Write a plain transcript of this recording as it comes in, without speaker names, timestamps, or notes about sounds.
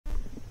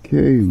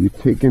Okay, we're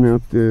taking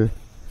out the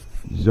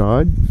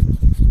Zod,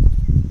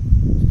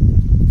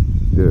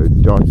 the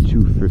DOT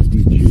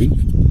 250G.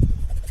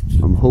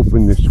 I'm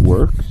hoping this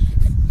works.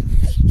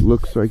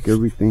 Looks like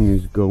everything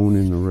is going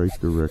in the right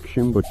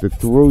direction, but the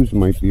throws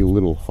might be a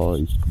little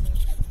high.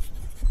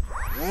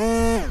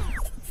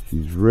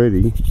 She's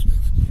ready.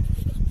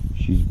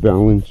 She's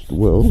balanced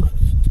well.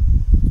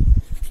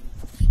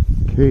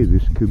 Okay,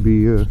 this could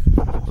be a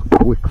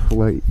quick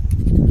flight.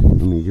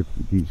 Let me get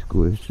these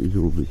glasses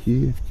over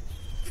here.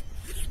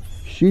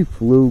 She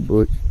flew,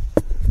 but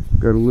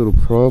got a little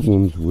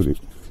problems with it.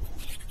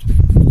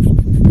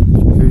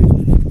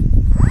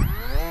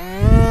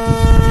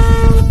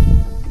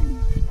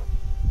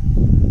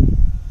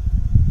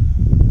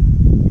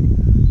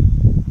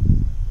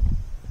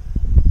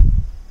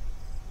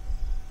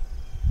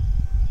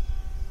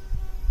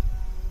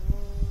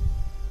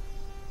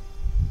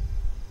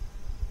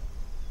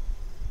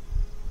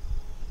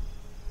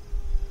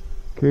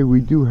 Okay,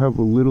 we do have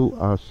a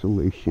little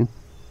oscillation.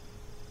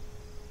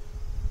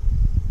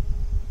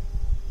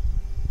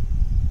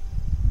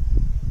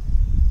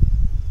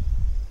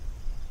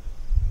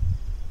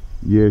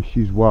 Yeah,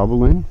 she's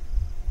wobbling.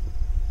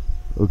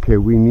 Okay,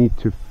 we need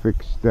to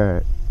fix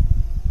that.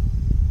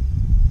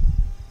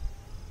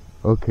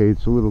 Okay,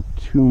 it's a little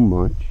too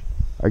much.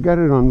 I got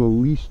it on the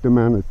least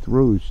amount of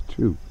throws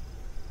too.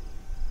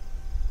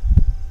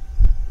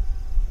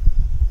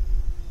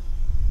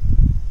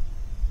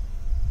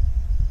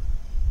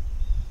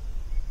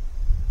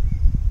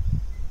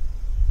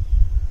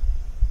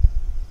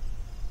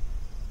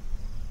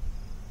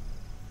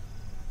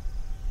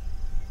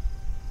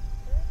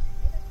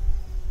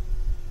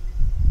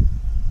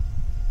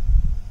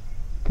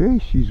 Okay,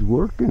 she's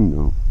working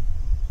though.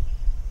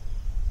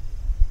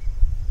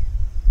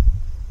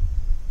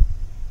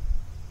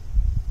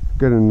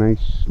 Got a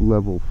nice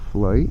level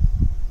flight.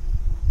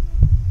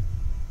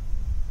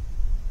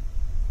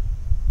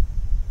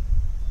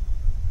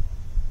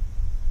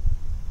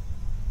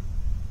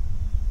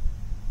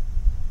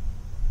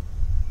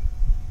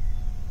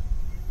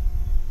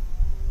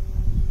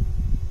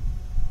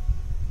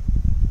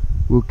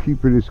 We'll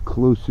keep it as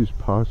close as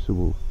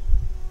possible.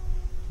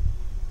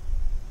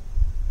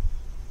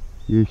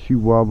 Yeah, she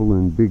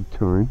wobbling big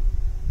time.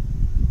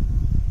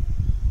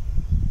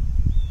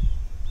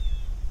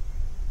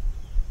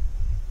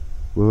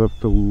 We'll have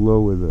to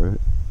lower that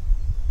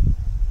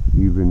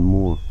even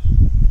more.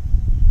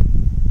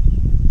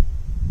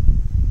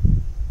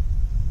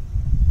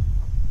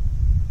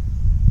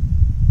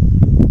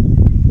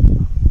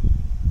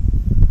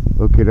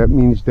 Okay, that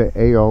means the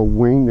AR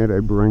wing that I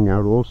bring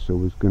out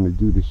also is going to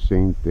do the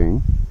same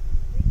thing.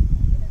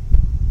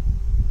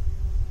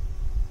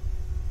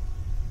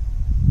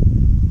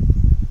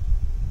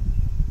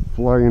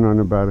 Flying on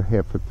about a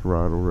half a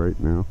throttle right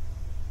now,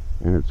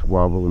 and it's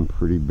wobbling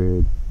pretty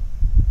bad.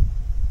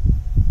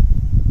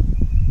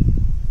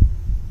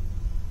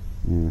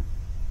 Yeah,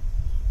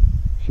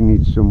 she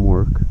needs some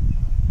work,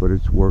 but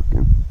it's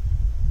working.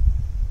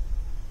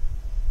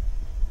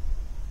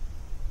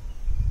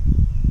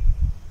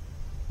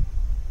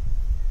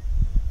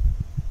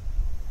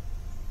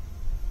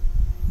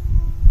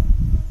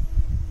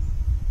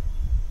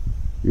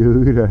 Yeah,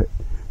 look at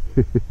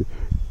that.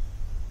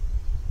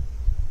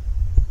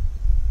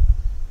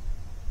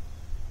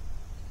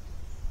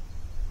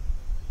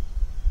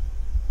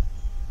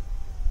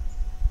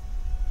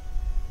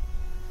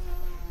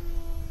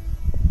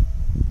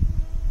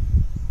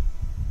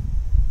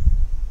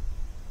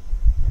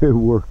 It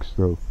works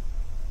though.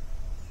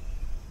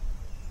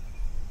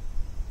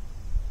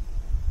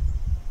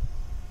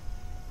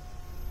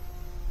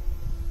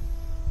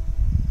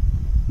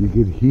 You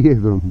could hear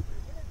them.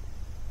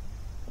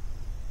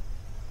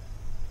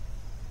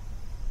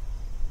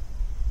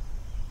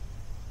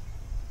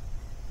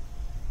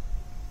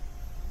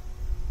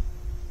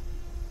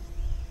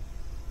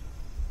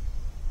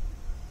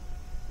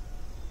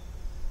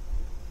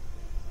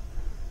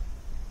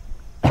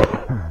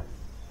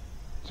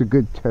 It's a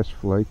good test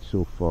flight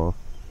so far,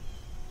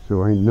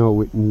 so I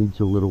know it needs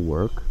a little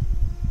work.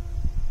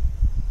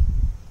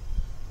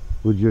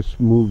 We'll just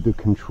move the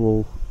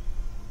control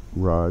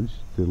rods,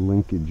 the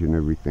linkage and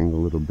everything a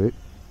little bit.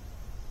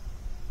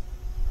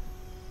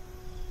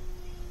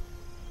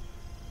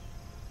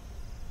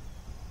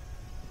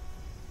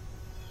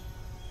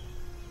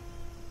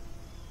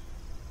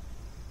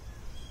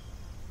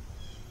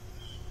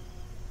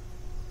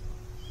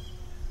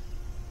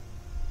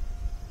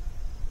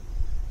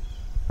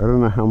 I don't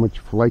know how much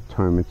flight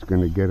time it's going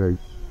to get. I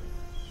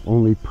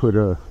only put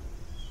a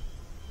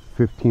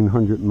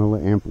 1500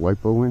 milliamp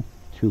LiPo in,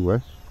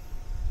 2S.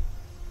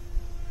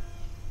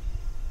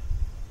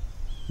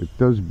 It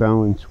does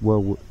balance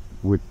well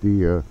with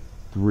the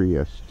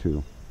 3S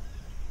too,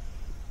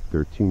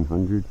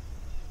 1300.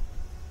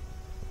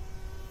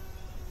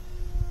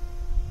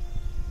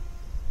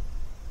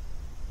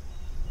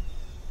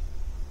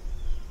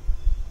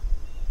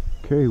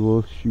 Okay,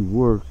 well, she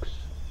works.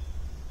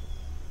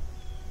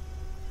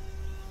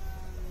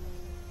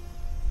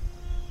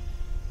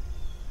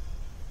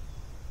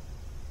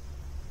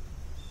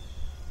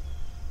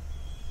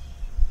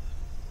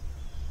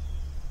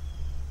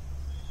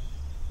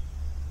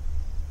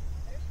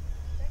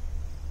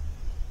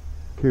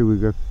 Okay, we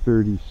got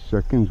 30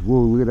 seconds.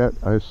 Whoa, look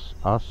at that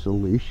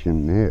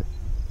oscillation there.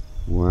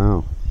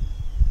 Wow.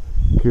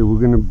 Okay,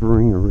 we're gonna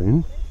bring her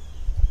in.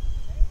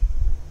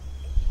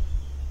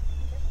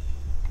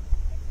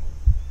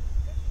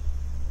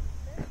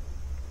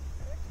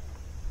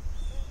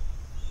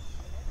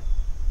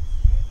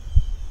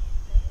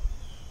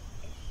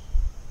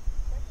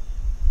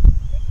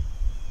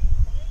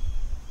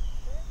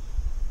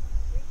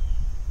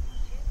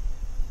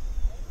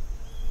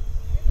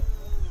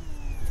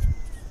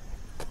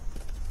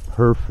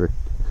 Perfect.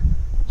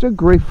 It's a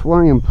great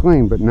flying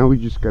plane, but now we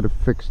just got to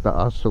fix the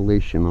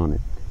oscillation on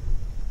it.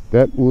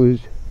 That was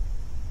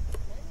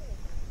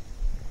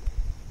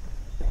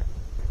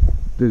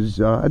the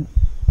Zod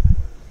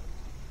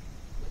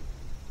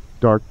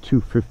Dark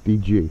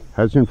 250G.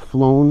 Hasn't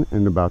flown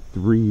in about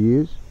 3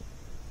 years,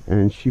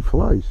 and she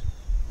flies.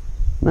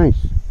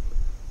 Nice.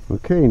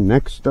 Okay,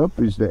 next up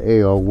is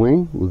the AR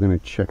wing. We're going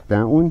to check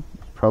that one.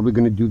 Probably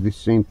going to do the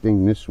same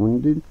thing this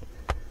one did,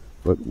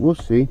 but we'll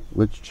see.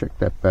 Let's check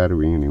that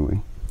battery anyway.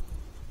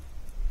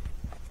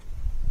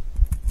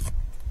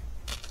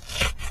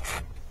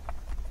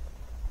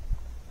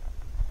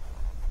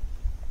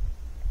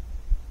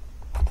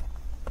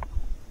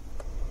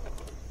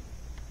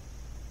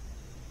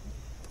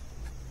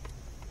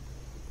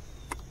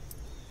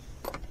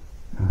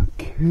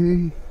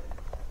 Okay.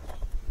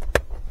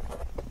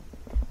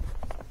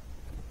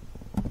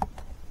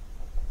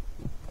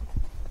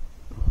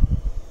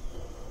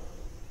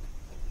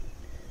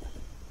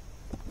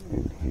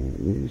 And here it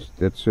is.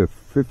 That's a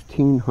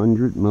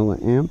 1500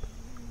 milliamp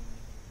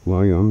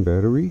Li-ion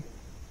battery.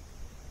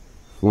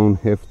 Flown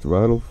half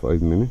throttle,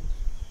 5 minutes.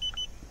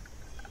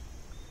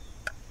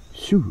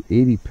 Shoo,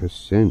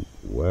 80%.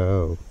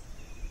 Wow.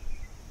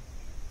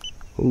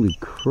 Holy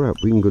crap,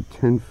 we can go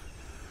 10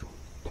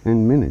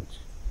 minutes.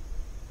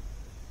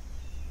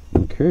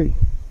 Okay,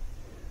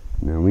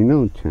 now we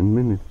know 10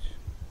 minutes.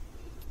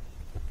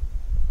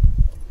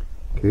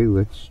 Okay,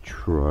 let's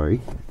try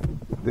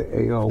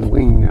the AR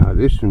wing now.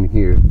 This one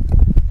here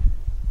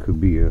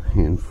could be a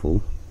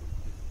handful.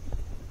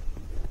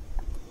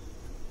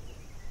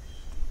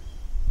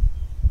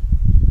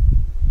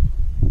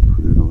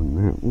 Put it on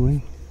that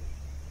way.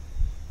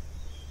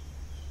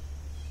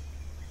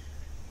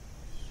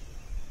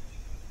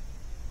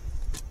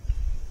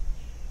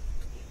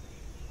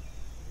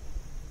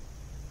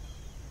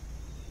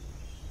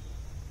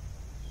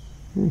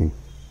 Hey.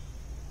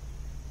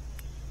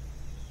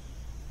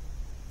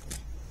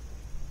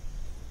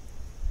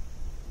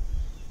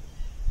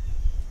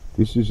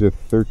 This is a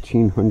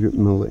 1300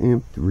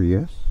 milliamp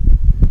 3S.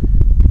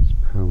 Let's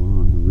power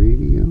on the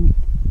radio.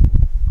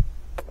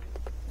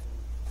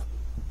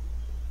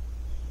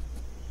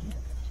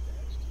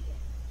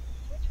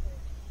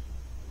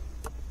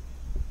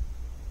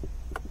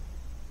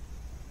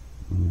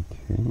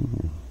 Okay.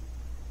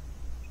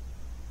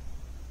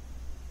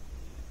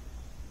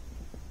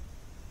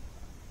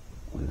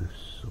 Let's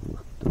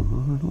select the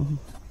model.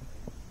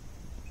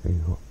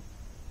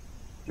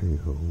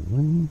 AO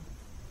wing.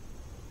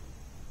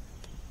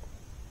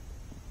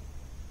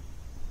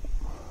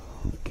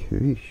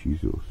 Okay,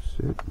 she's all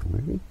set and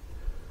ready.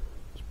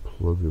 Let's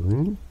plug her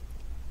in.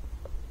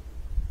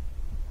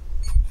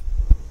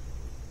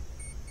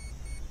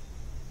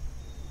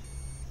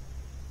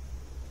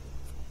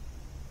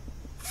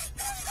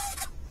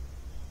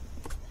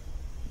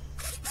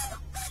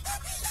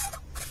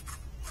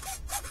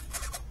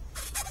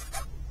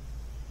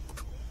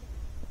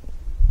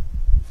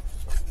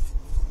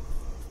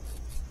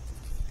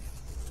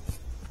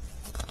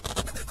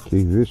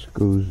 Okay, this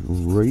goes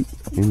right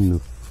in the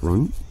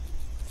front,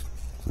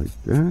 like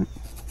that.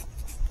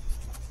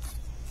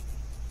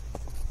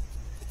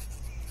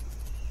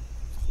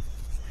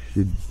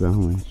 Should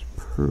balance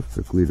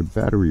perfectly. The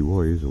battery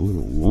wire is a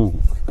little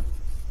long.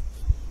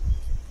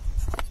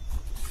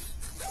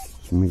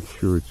 Let's make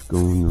sure it's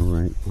going the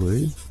right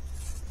way.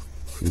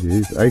 It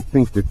is. I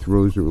think the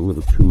throws are a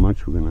little too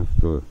much. We're going to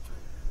have to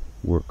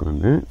work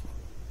on that.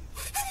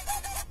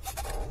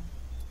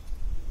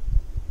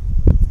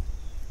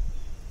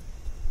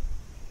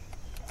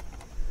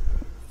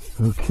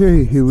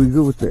 Okay, here we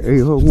go with the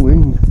AO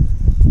wing.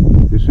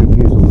 This one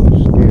here is a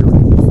little scary,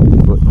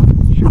 but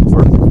it should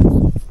work.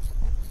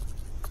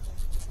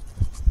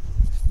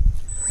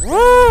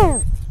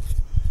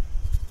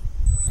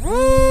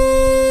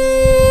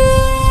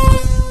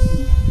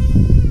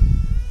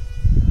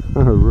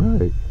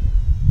 Alright.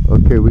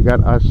 Okay, we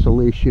got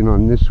oscillation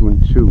on this one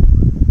too.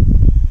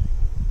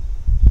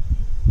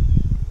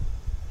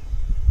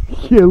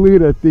 Yeah, look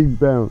at that thing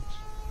bounce.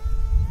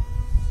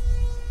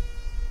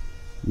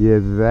 Yeah,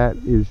 that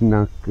is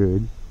not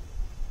good.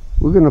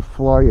 We're gonna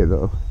fly it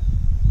though.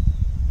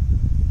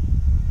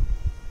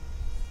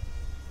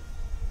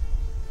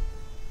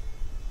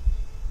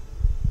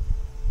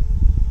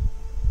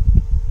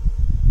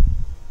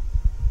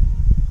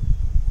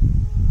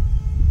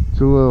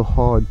 It's a little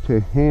hard to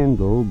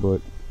handle,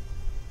 but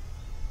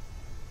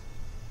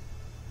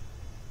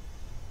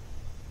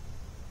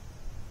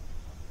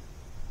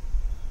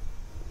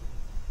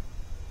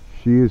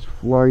She is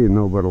flying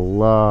though, but a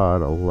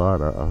lot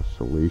of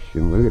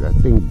oscillation. Look at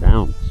that thing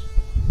bounce.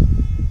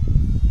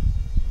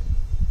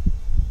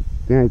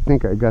 Then I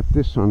think I got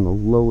this on the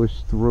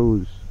lowest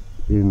throws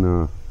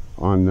in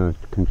on the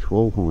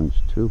control horns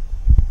too.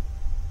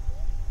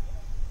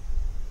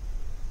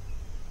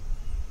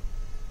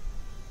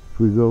 If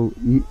we go,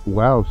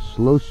 wow,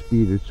 slow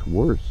speed, it's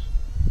worse.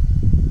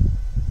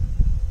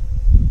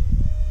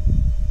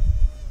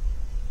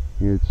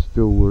 Yeah, it's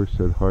still worse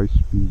at high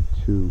speed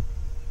too.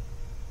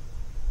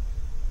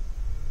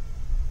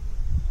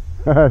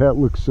 That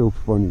looks so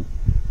funny.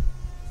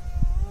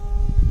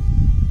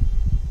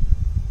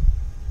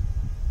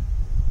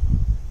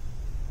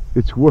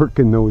 It's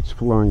working though, it's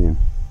flying.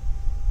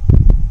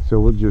 So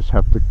we'll just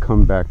have to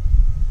come back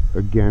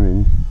again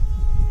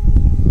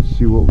and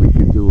see what we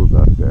can do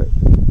about that.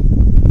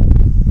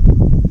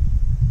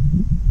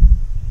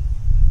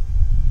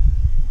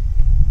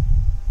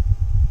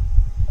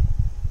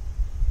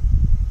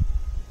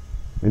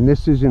 And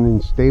this isn't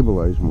in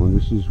stabilized mode,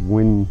 this is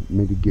wind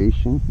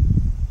mitigation.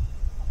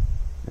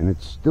 And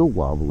it's still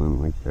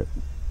wobbling like that.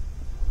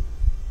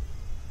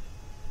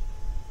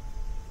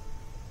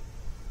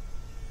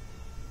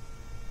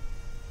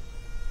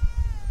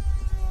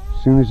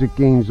 As soon as it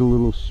gains a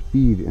little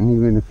speed, and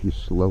even if you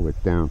slow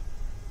it down.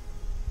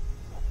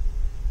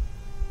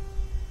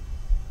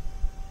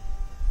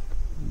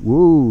 Whoa,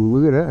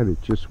 look at that,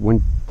 it just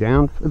went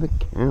down for the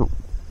count.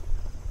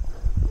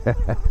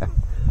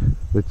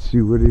 Let's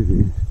see what it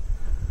is.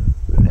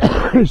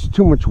 There's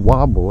too much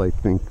wobble, I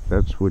think.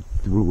 That's what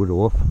threw it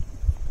off.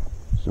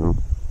 So,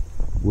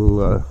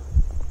 we'll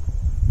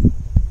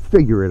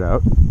figure it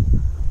out.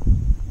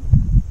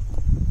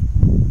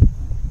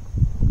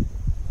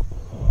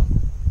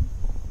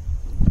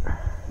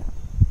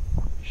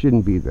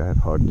 Shouldn't be that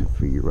hard to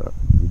figure out.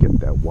 Get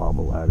that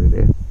wobble out of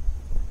there.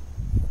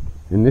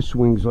 And this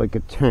wing's like a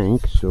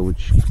tank, so it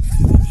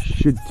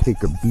should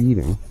take a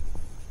beating.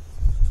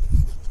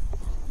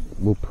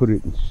 We'll put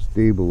it in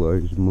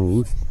stabilized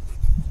mode.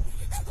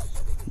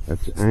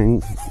 That's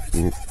angle.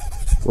 Yeah.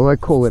 Well, I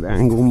call it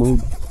angle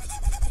mode.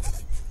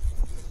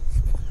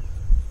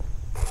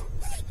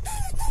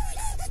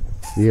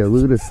 Yeah,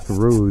 look at the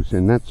throws,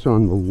 and that's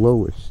on the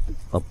lowest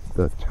up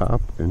the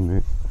top, and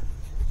that.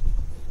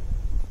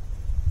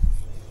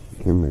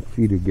 And my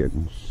feet are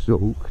getting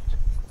soaked.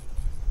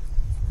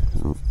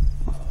 So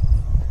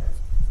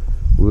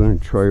we're going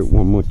to try it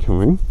one more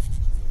time.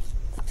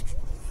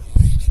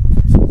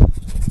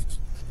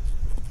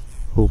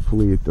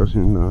 Hopefully it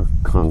doesn't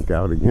conk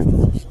out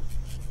again.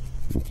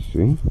 Let's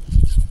see.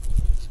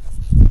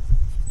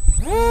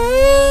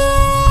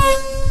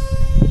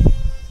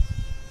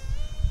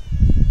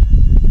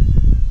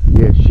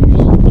 Yeah,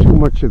 she's too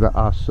much of the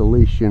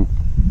oscillation.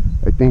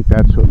 I think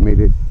that's what made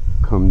it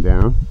come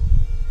down.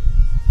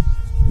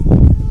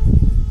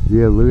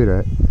 Yeah, look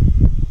at that.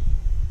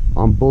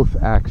 On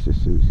both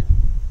axes.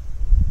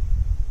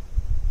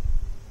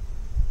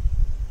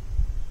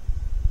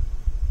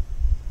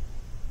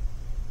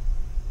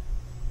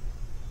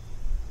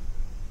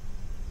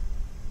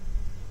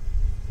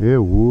 Yeah,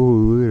 whoa,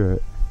 look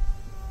at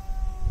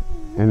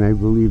that. And I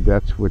believe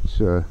that's what's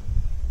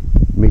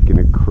making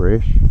it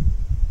crash.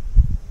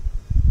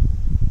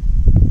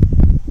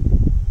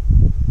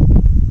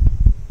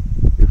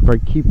 If I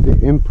keep the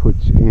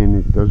inputs in,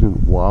 it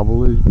doesn't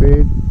wobble as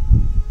bad.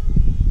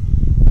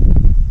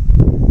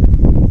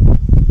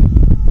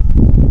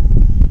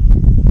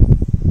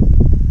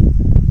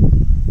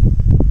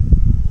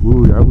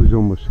 Ooh, that was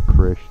almost a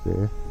crash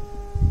there.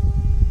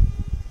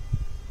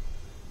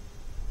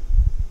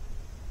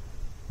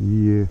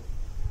 Yeah.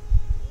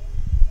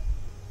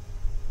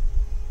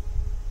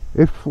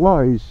 It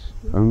flies.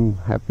 I'm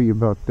happy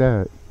about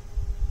that.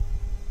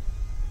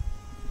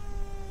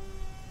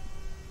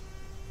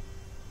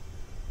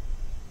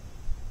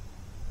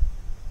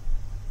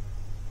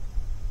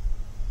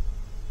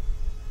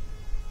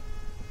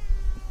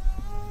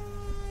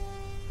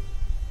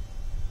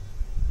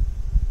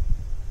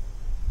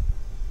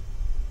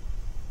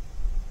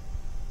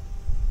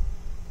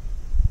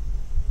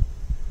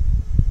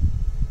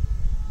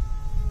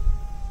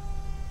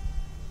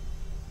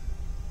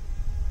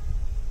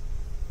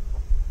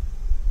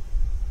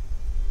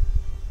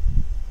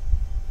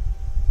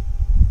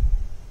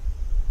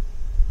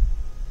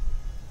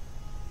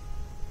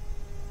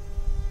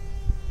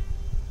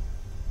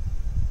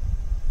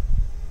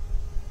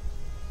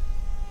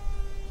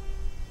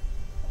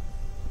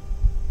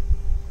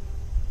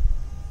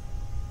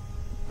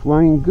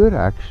 Flying good,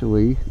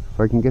 actually. If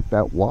I can get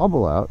that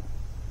wobble out,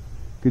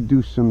 could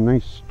do some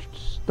nice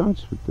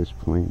stunts with this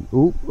plane.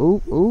 Ooh,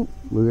 ooh, ooh,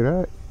 look at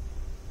that.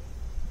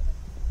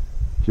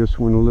 Just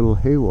went a little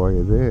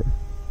haywire there.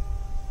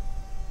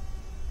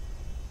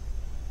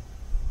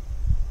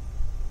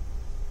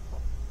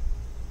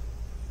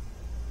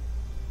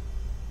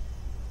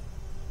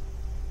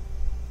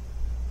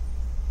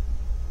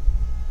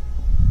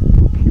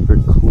 Keep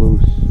it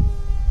close.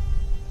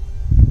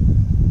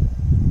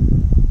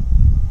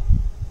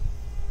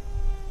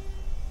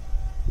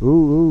 Ooh,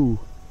 ooh,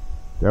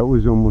 that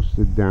was almost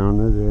a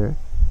downer there.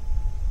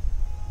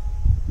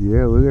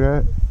 Yeah, look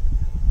at that.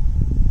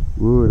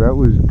 Whoa, that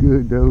was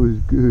good. That was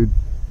good.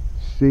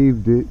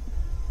 Saved it.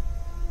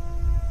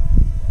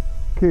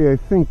 Okay, I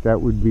think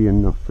that would be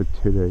enough for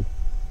today.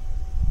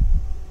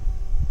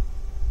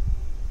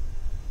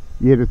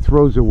 Yeah, the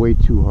throws are way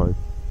too hard.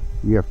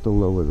 You have to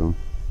lower them.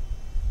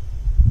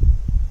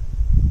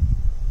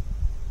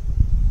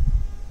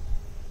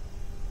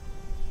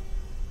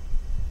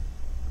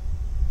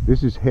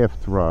 This is half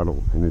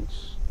throttle and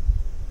it's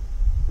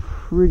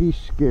pretty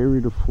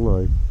scary to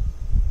fly.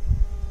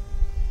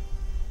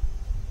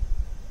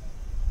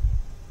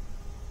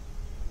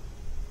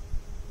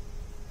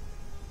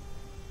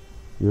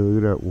 Yeah,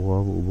 look at that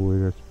wobble, boy,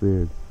 that's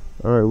bad.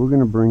 Alright, we're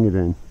gonna bring it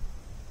in.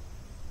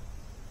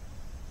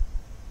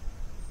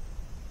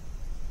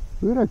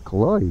 Look at that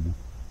glide.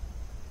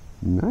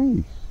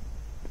 Nice.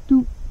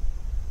 Doop.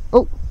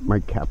 Oh, my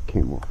cap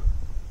came off.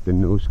 The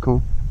nose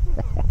cone.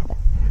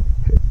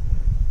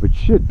 But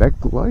shit, that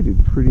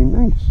glided pretty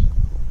nice.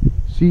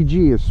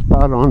 CG is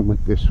spot on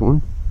with this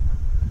one.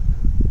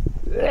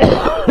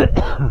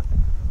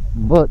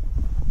 But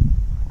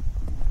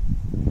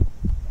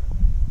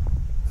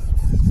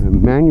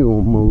in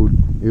manual mode,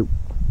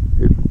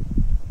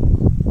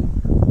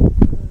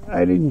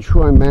 I didn't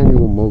try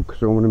manual mode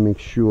because I want to make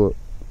sure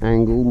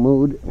angle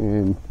mode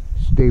and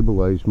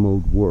stabilize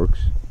mode works.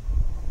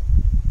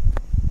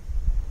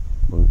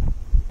 But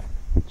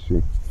let's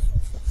see.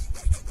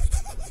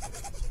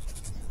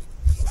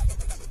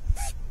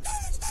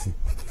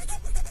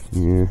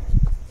 Yeah.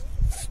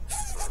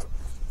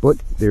 But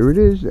there it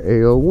is,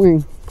 the AL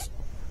wing.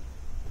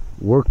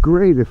 Worked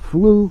great, it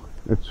flew.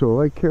 That's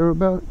all I care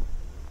about.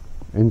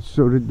 And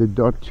so did the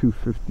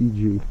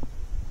 .250G.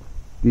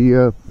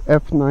 The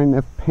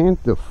F9F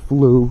Panther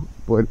flew,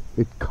 but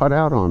it cut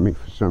out on me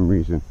for some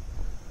reason.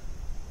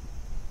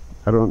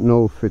 I don't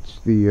know if it's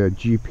the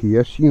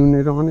GPS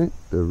unit on it,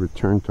 the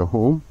return to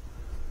home,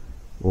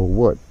 or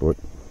what, but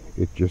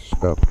it just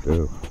stopped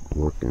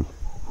working.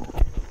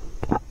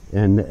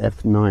 And the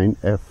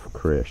F9F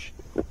crashed.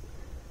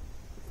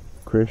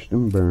 Crashed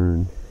and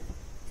burned.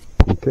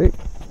 Okay,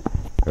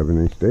 have a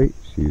nice day.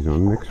 See you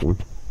on the next one.